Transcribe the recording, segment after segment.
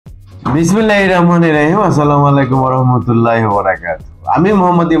বিসমিল্লাহিররহমানিররহিম। আসসালামু আলাইকুম ওয়া রাহমাতুল্লাহি ওয়া বারাকাতুহু। আমি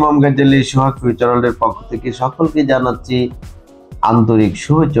মোহাম্মদ ইমাম গাজ্জালি সোহাগ ফিউচারওয়ার্ল্ডের পক্ষ থেকে সকলকে জানাচ্ছি আন্তরিক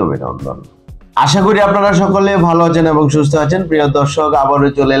শুভেচ্ছা ও অভিনন্দন। আশা করি আপনারা সকলে ভালো আছেন এবং সুস্থ আছেন। প্রিয় দর্শক, আবারও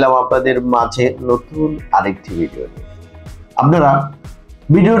চলে এলাম আপনাদের মাঝে নতুন আরেকটি ভিডিও নিয়ে। আপনারা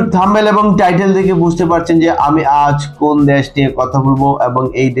ভিডিওর থাম্বনেল এবং টাইটেল দেখে বুঝতে পারছেন যে আমি আজ কোন দেশ নিয়ে কথা বলবো এবং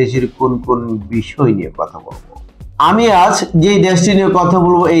এই দেশের কোন কোন বিষয় নিয়ে কথা বলবো। আমি আজ যে দেশটি নিয়ে কথা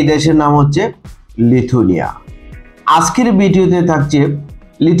বলবো এই দেশের নাম হচ্ছে লিথুনিয়া। আজকের ভিডিওতে থাকছে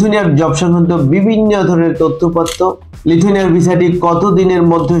লিথুনিয়ার জব সংক্রান্ত বিভিন্ন ধরনের তথ্যপত্র, লিথুনিয়ার ভিসাটি কত দিনের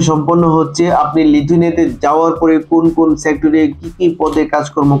মধ্যে সম্পন্ন হচ্ছে, আপনি লিথুনিয়াতে যাওয়ার পরে কোন কোন সেক্টরে কি কি পদে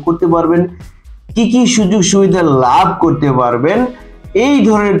কাজকর্ম করতে পারবেন, কি কি সুযোগ সুবিধা লাভ করতে পারবেন, এই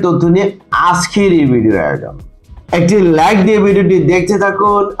ধরনের তথ্য নিয়ে আজকের এই ভিডিও আয়োজন। একটি লাইক দিয়ে ভিডিওটি দেখতে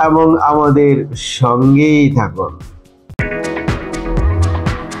থাকুন এবং আমাদের সঙ্গেই থাকুন।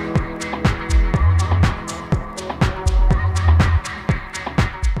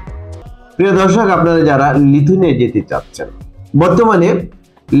 প্রিয় দর্শক, আপনারা যারা লিথুনিয়া যেতে চাচ্ছেন, বর্তমানে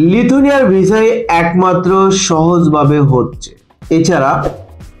লিথুনিয়ার ভিসায় একমাত্র সহজভাবে হচ্ছে। এছাড়া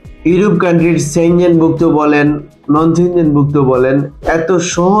ইউরোপ কান্ট্রির সেনজেনভুক্ত বলেন, নন সেনজেনভুক্ত বলেন, এত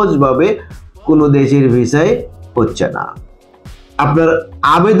সহজভাবে কোনো দেশের ভিসায় হচ্ছে না। আপনার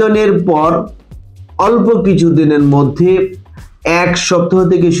আবেদনের পর অল্প কিছু দিনের মধ্যে, এক সপ্তাহ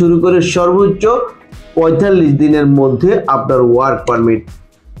থেকে শুরু করে সর্বোচ্চ 45 দিনের মধ্যে আপনার ওয়ার্ক পারমিট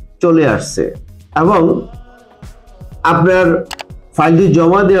চলে আসছে এবং আপনার ফাইলটি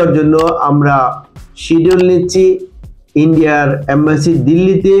জমা দেওয়ার জন্য আমরা শিডিউল নিচ্ছি ইন্ডিয়ার এম্বাসি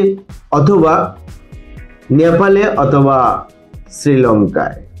দিল্লিতে অথবা নেপালে অথবা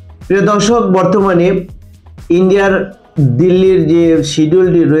শ্রীলঙ্কায়। প্রিয় দর্শক, বর্তমানে ইন্ডিয়ার দিল্লির যে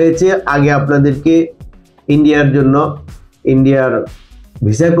শিডিউলটি রয়েছে, আগে আপনাদেরকে ইন্ডিয়ার জন্য ইন্ডিয়ার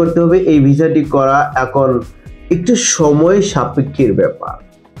ভিসা করতে হবে। এই ভিসাটি করা এখন একটু সময় সাপেক্ষের ব্যাপার।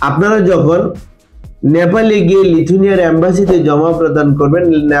 আপনারা যখন নেপালে গিয়ে লিথুনিয়ার এম্বাসিতে জমা প্রদান করবেন,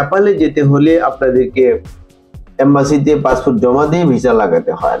 নেপালে যেতে হলে আপনাদেরকে এম্বাসিতে পাসপোর্ট জমা দিয়ে ভিসা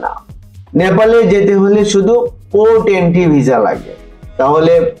লাগাতে হয় না। নেপালে যেতে হলে শুধু পোর্ট এন্ট্রি ভিসা লাগে।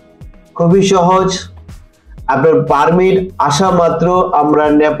 তাহলে খুবই সহজ। আপনার পারমিট আসা মাত্র আমরা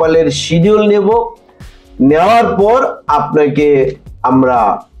নেপালের শিডিউল নেব, নেওয়ার পর আপনাকে আমরা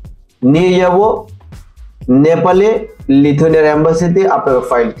নিয়ে যাব নেপালে লিথুনিয়ার এম্বাসিতে আপনার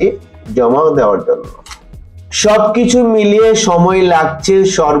ফাইলটি জমা দেওয়ার জন্য। সবকিছু মিলিয়ে সময় লাগছে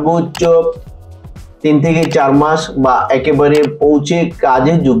সর্বোচ্চ 3 থেকে 4 মাস, বা একেবারে পৌঁছে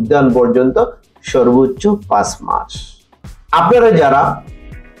কাজে যোগদান পর্যন্ত সর্বোচ্চ 5 মাস। আপনারা যারা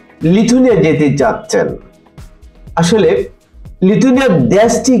লিথুনিয়া যেতে চাচ্ছেন, আসলে লিথুনিয়ার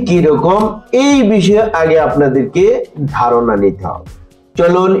দেশটি কিরকম এই বিষয়ে আগে আপনাদেরকে ধারণা নিতে হবে।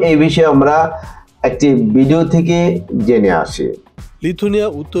 চলুন এই বিষয়ে আমরা একটি ভিডিও থেকে জেনে আসি। লিথুনিয়া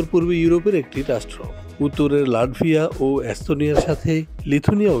উত্তর পূর্ব ইউরোপের একটি রাষ্ট্র। উত্তরের লাটভিয়া ও এস্তোনিয়ার সাথে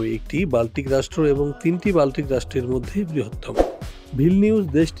লিথুনিয়াও একটি বাল্টিক রাষ্ট্র এবং 3টি বাল্টিক রাষ্ট্রের মধ্যে বৃহত্তম। ভিলনিউস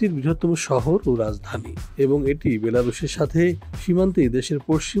দেশটির বৃহত্তম শহর ও রাজধানী এবং এটি বেলারুশের সাথে সীমান্তে দেশের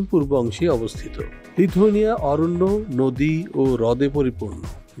পশ্চিম পূর্ব অংশে অবস্থিত। লিথুনিয়া অরণ্য, নদী ও হ্রদে পরিপূর্ণ।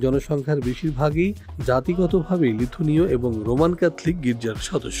 জনসংখ্যার বেশিরভাগই জাতিগতভাবে লিথুনীয় এবং রোমান ক্যাথলিক গির্জার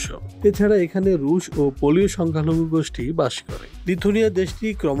সদস্য। এছাড়া এখানে রুশ ও পোলীয় সংখ্যালঘু গোষ্ঠী বাস করে। লিথুনিয়া দেশটি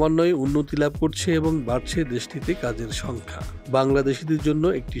ক্রমান্বয়ে উন্নতি লাভ করছে এবং বাড়ছে দেশটিতে কাজের সংখ্যা। বাংলাদেশিদের জন্য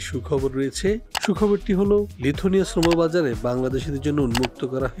একটি সুখবর রয়েছে। সুখবরটি হলো লিথুনিয়া শ্রমবাজারে বাংলাদেশিদের জন্য উন্মুক্ত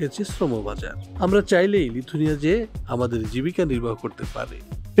করা হয়েছে শ্রমবাজার। আমরা চাইলেই লিথুনিয়া যে আমাদের জীবিকা নির্বাহ করতে পারে।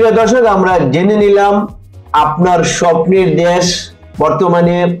 প্রিয় দর্শক, আমরা জেনে নিলাম আপনার স্বপ্নের দেশ,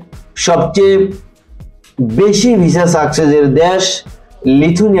 বর্তমানে সবচেয়ে বেশি ভিসা সাকসেসের দেশ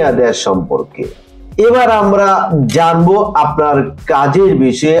লিথুনিয়া দেশ সম্পর্কে। এবার আমরা জানবো আপনার কাজের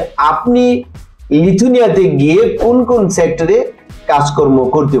বিষয়ে। আপনি লিথুনিয়াতে গিয়ে কোন কোন সেক্টরে কাজকর্ম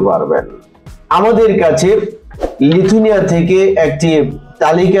করতে পারবেন। আমাদের কাছে লিথুনিয়া থেকে একটি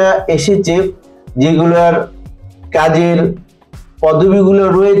তালিকা এসেছে যেগুলোর কাজের পদবিগুলো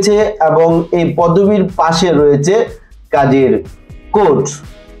রয়েছে এবং এই পদবির পাশে রয়েছে কাজের কোড।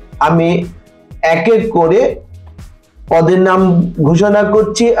 আমি এক এক করে পদের নাম ঘোষণা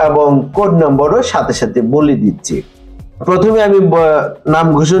করছি এবং কোড নম্বরও সাথে সাথে বলে দিচ্ছি। প্রথমে আমি নাম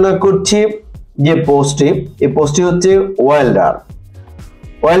ঘোষণা করছি যে পোস্টে, এই পোস্টটি হচ্ছে ওয়েল্ডার।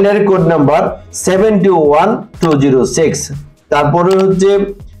 ওয়েল্ডারের code number 721206। তারপরে হচ্ছে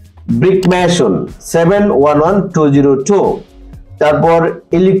ব্রিকম্যাশন 711202। তারপর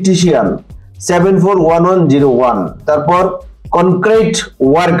ইলেকট্রিশিয়ান 741101। তারপর concrete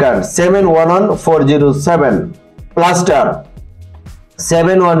worker 711407। Plaster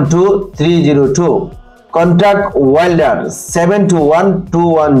 712302, contract welder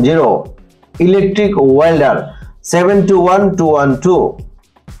 721210, electric welder 721212,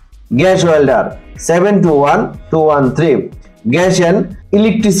 gas welder 721213, gas and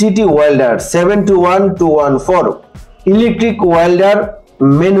electricity welder 721214, electric welder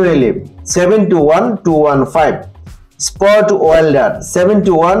manually 721215, spot welder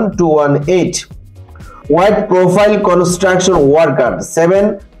 72118, white profile construction worker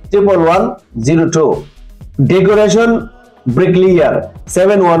 711102, decoration bricklayer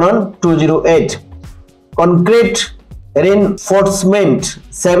 711208, concrete reinforcement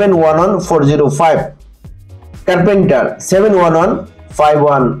 711405, carpenter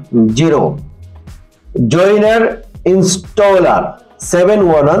 711510, joiner installer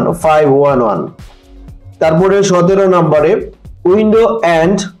 711511। তারপরে 17 নম্বরে window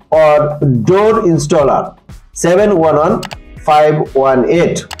and or door installer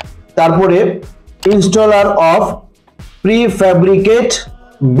 711518। তারপরে installer of প্রিফ্যাব্রিকেট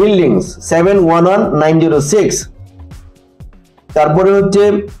buildings 711906। তারপরে হচ্ছে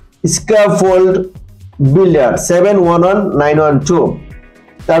scaffold builder 711912।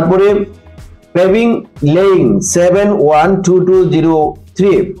 তারপরে paving laying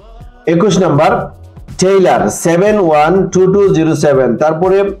 712203। 21 number Taylor 712207।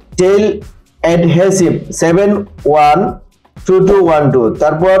 তারপরে tail adhesive 712212।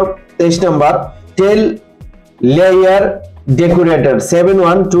 তারপর 23 number tail layer decorator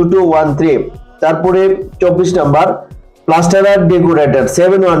 712213। তারপরে 24 number প্লাস্টারার decorator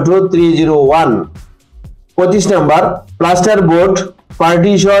 712301। 25 number plaster board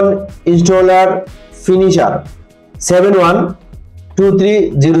partition installer finisher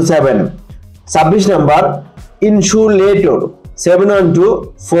 712307। 26 number insulator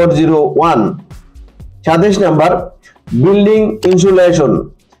 712401। 27 number building insulation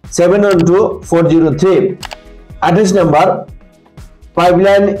 712403। 28 number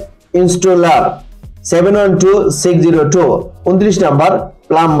pipeline installer 712602। 29 number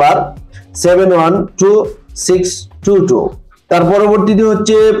plumber 712622। তার পরবর্তীতে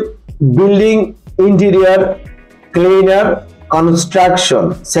হচ্ছে building interior cleaner construction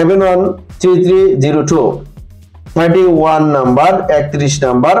 713302। 31 number 31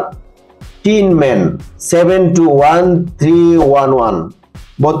 number টিনম্যান 721311।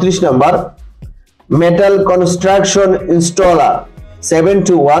 32 number metal construction installer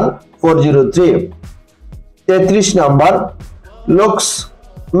 721403। 33 number locks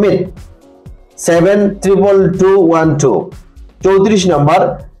Smith 72212। 34 number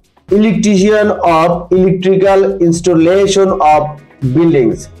electrician of electrical installation of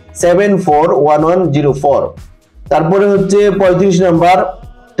buildings 741104। তারপরে হচ্ছে 35 number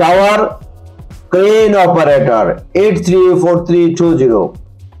tower crane operator 834320।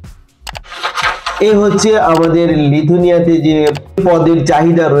 এই হচ্ছে আমাদের লিথুনিয়াতে যে পদের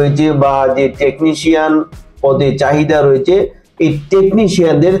চাহিদা রয়েছে বা যে টেকনিশিয়ান পদের চাহিদা রয়েছে, এই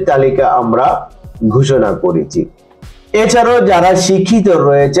টেকনিশিয়ানদের তালিকা আমরা ঘোষণা করেছি। এছাড়াও যারা শিক্ষিত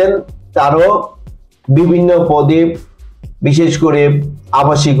রয়েছেন তারও বিভিন্ন পদে, বিশেষ করে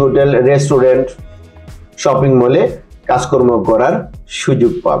আবাসিক হোটেল, রেস্টুরেন্ট, শপিং মলে কাজকর্ম করার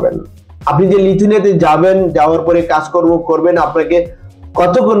সুযোগ পাবেন। আপনি যে লিথুনিয়াতে যাবেন, যাওয়ার পরে কাজকর্ম করবেন, আপনাকে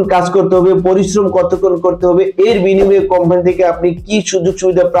কতক্ষণ কাজ করতে হবে, পরিশ্রম কতক্ষণ করতে হবে, এর বিনিময়ে কোম্পানি থেকে আপনি কি সুযোগ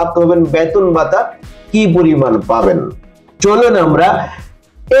সুবিধা প্রাপ্ত হবেন, বেতন ভাতা কি পরিমাণ পাবেন, চলুন আমরা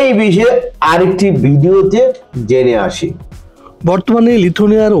এই বিষয়ে আরেকটি ভিডিওতে জেনে আসি। বর্তমানে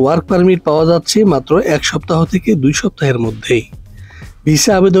লিথুনিয়ার ওয়ার্ক পারমিট পাওয়া যাচ্ছে মাত্র 1 সপ্তাহ থেকে 2 সপ্তাহের মধ্যেই।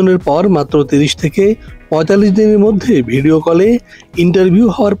 ভিসা আবেদনের পর মাত্র 30 থেকে 45 দিনের মধ্যে ভিডিও কলে ইন্টারভিউ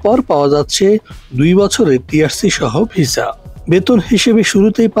হওয়ার পর পাওয়া যাচ্ছে 2 বছরের টিআরসি সহ ভিসা। বেতন হিসেবে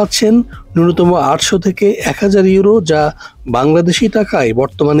শুরুতেই পাচ্ছেন ন্যূনতম 800 থেকে 1000 ইউরো, যা বাংলাদেশি টাকায়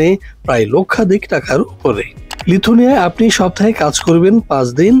বর্তমানে প্রায় লক্ষাধিক টাকার উপরে। লিথুনিয়ায় আপনি সপ্তাহে কাজ করবেন 5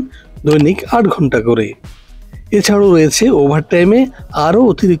 দিন, দৈনিক 8 ঘন্টা করে। এছাড়াও রয়েছে ওভারটাইমে আরও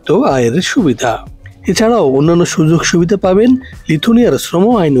অতিরিক্ত আয়ের সুবিধা। এছাড়াও অন্যান্য সুযোগ সুবিধা পাবেন লিথুনিয়ার শ্রম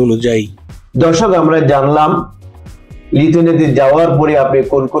আইন অনুযায়ী। দর্শক, আমরা জানলাম লিথুনিয়াতে যাওয়ার পরে আপনি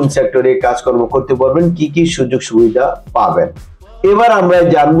কোন কোন সেক্টরে কাজকর্ম করতে পারবেন, কি কি সুযোগ সুবিধা পাবেন। এবার আমরা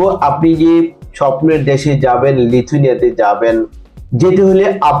জানবো আপনি যে স্বপ্নের দেশে যাবেন, লিথুনিয়াতে যাবেন, যেতে হলে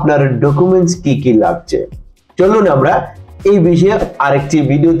আপনার ডকুমেন্টস কি কি লাগছে। চলুন আমরা এই বিষয়ে আরেকটি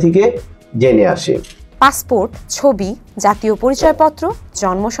ভিডিও থেকে জেনে আসি। পাসপোর্ট, ছবি, জাতীয় পরিচয়পত্র,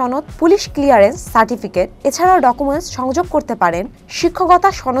 জন্ম সনদ, পুলিশ ক্লিয়ারেন্স সার্টিফিকেট, এছাড়াও ডকুমেন্টস সংযোগ করতে পারেন শিক্ষকতা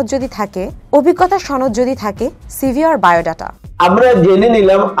সনদ যদি থাকে, অভিজ্ঞতা সনদ যদি থাকে, সিভি আর বায়োডাটা। আমরা জেনে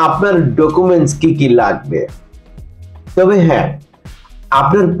নিলাম আপনার ডকুমেন্টস কি কি লাগবে। তবে হ্যাঁ,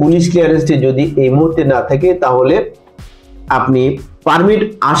 আপনার পুলিশ ক্লিয়ারেন্সটি যদি এই মুহূর্তে না থাকে তাহলে আপনি পারমিট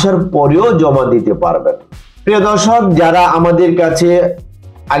আসার পরেও জমা দিতে পারবেন। প্রিয় দর্শক, যারা আমাদের কাছে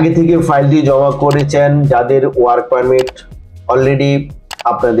আগে থেকে ফাইলটি জমা করেছেন, যাদের ওয়ার্ক পারমিট অলরেডি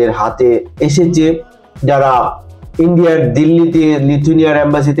আপনাদের হাতে এসেছে, যারা ইন্ডিয়ার দিল্লিতে লিথুয়ানিয়ার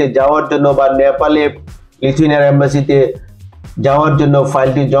এম্বাসিতে যাওয়ার জন্য বা নেপালে লিথুয়ানিয়ার এম্বাসিতে যাওয়ার জন্য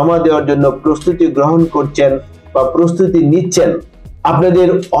ফাইলটি জমা দেওয়ার জন্য প্রস্তুতি গ্রহণ করছেন বা প্রস্তুতি নিচ্ছেন, আপনাদের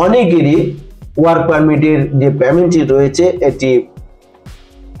অনেকেরই ওয়ার্ক পারমিটের যে পেমেন্টটি রয়েছে এটি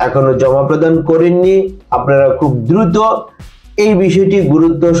এখনো জমা প্রদান করেননি। আপনারা খুব দ্রুত এই বিষয়টি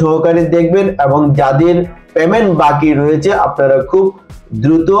গুরুত্ব সহকারে দেখবেন এবং যাদের পেমেন্ট বাকি রয়েছে আপনারা খুব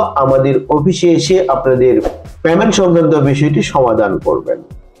দ্রুত আমাদের অফিসে এসে আপনাদের পেমেন্ট সংক্রান্ত বিষয়টি সমাধান করবেন।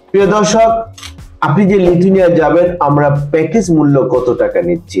 প্রিয় দর্শক, আপনি যে লিথুয়ানিয়া যাবেন, আমরা প্যাকেজ মূল্য কত টাকা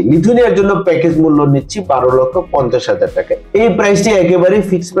নিচ্ছি? লিথুয়ানিয়ার জন্য প্যাকেজ মূল্য নিচ্ছি 12,50,000 টাকা। এই প্রাইসটি একেবারে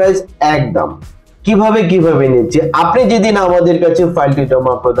ফিক্সড প্রাইস, একদম। কিভাবে নিচ্ছি? আপনি যেদিন আমাদের কাছে ফাইলটি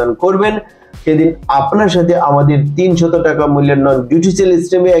জমা প্রদান করবেন সেদিন আপনার সাথে আমাদের 300 টাকা মূল্যের নন জুডিশিয়াল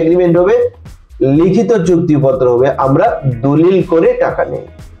স্টেমে এগ্রিমেন্ট হবে, লিখিত চুক্তিপত্র হবে, আমরা দলিল করে টাকা নেই।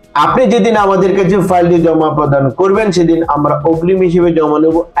 আপনি যেদিন আমাদের কাছে ফাইলটি জমা প্রদান করবেন সেদিন আমরা অগ্রিম হিসেবে জমা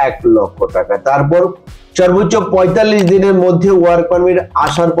নেব 1 লক্ষ টাকা। তারপর সর্বোচ্চ 45 দিনের মধ্যে ওয়ার্ক পারমিট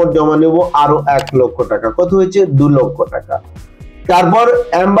আসার পর জমা নেব আরো 1 লক্ষ টাকা। কত হয়েছে? 2 লক্ষ টাকা। তারপর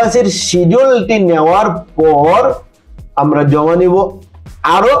এম্বাসির শিডিউলটি নেওয়ার পর আমরা জমা নেব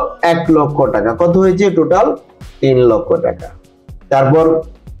আরো 1 লক্ষ টাকা। কত হয়েছে? টোটাল 3 লক্ষ টাকা। তারপর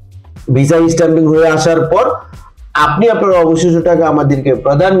ভিসা স্ট্যাম্পিং হয়ে আসার পর আপনি আপনার অবশিষ্ট টাকা আমাদেরকে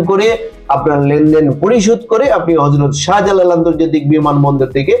প্রদান করে আপনার লেনদেন পরিশোধ করে আপনি হযরত শাহজালাল আন্তর্জাতিক বিমানবন্দর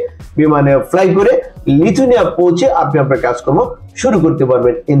থেকে বিমানে ফ্লাই করে লিথুয়ানিয়া পৌঁছে আপনি আপনার কাজকর্ম শুরু করতে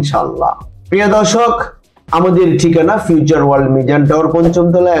পারবেন ইনশাআল্লাহ। প্রিয় দর্শক, আমাদের ঠিকানা ফিউচার ওয়ার্ল্ড মিজান টাওয়ার, ৫ম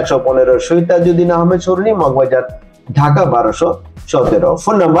তলা, ১১৫ শহীদ তাজউদ্দিন আহমেদ সরণি, মগবাজার, ঢাকা ১২১৭।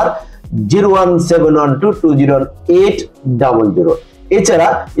 Phone number 01712208000। এছাড়া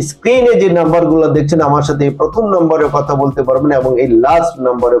স্ক্রিনে যে নাম্বারগুলো দেখছেন আমার সাথে এই প্রথম নম্বরে কথা বলতে পারবেন এবং এই লাস্ট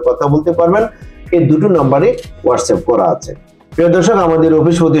নম্বরে কথা বলতে পারবেন। এই দুটো নম্বরে হোয়াটসঅ্যাপ করা আছে। প্রিয় দর্শক, আমাদের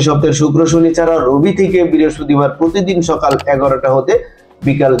অফিস প্রতি সপ্তাহে শুক্র শনি ছাড়া রবি থেকে বৃহস্পতিবার প্রতিদিন সকাল 11টা হতে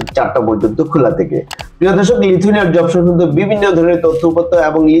বিকাল 4টা পর্যন্ত খোলা থেকে। প্রিয় দর্শক, লিথুয়ানিয়ার জব সংক্রান্ত বিভিন্ন ধরনের তথ্যপত্র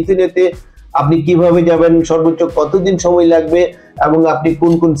এবং লিথুয়ানিয়াতে আপনি কিভাবে যাবেন, সর্বোচ্চ কতদিন সময় লাগবে এবং আপনি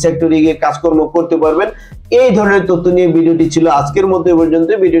কোন কোন সেক্টরে গিয়ে কাজকর্ম করতে পারবেন, এই ধরনের তথ্য নিয়ে ভিডিওটি ছিল আজকের মতো এ পর্যন্ত।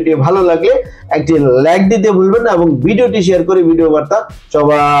 ভিডিওটি ভালো লাগলে একটি লাইক দিতে ভুলবেন না এবং ভিডিওটি শেয়ার করে ভিডিও বার্তা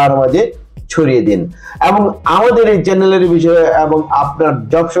সবার মাঝে ছড়িয়ে দিন। এবং আমাদের এই চ্যানেলের বিষয়ে এবং আপনার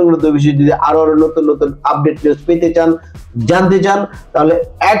জব সংক্রান্ত বিষয়ে যদি আরো নতুন নতুন আপডেট নিউজ পেতে চান, জানতে চান, তাহলে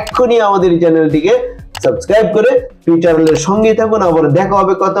এক্ষুনি আমাদের এই চ্যানেলটিকে সাবস্ক্রাইব করে ফিউচার ওয়ার্ল্ডের সঙ্গেই থাকুন। আবার দেখা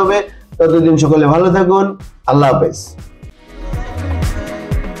হবে, কথা হবে। ততদিন সকলে ভালো থাকুন। আল্লাহ হাফেজ।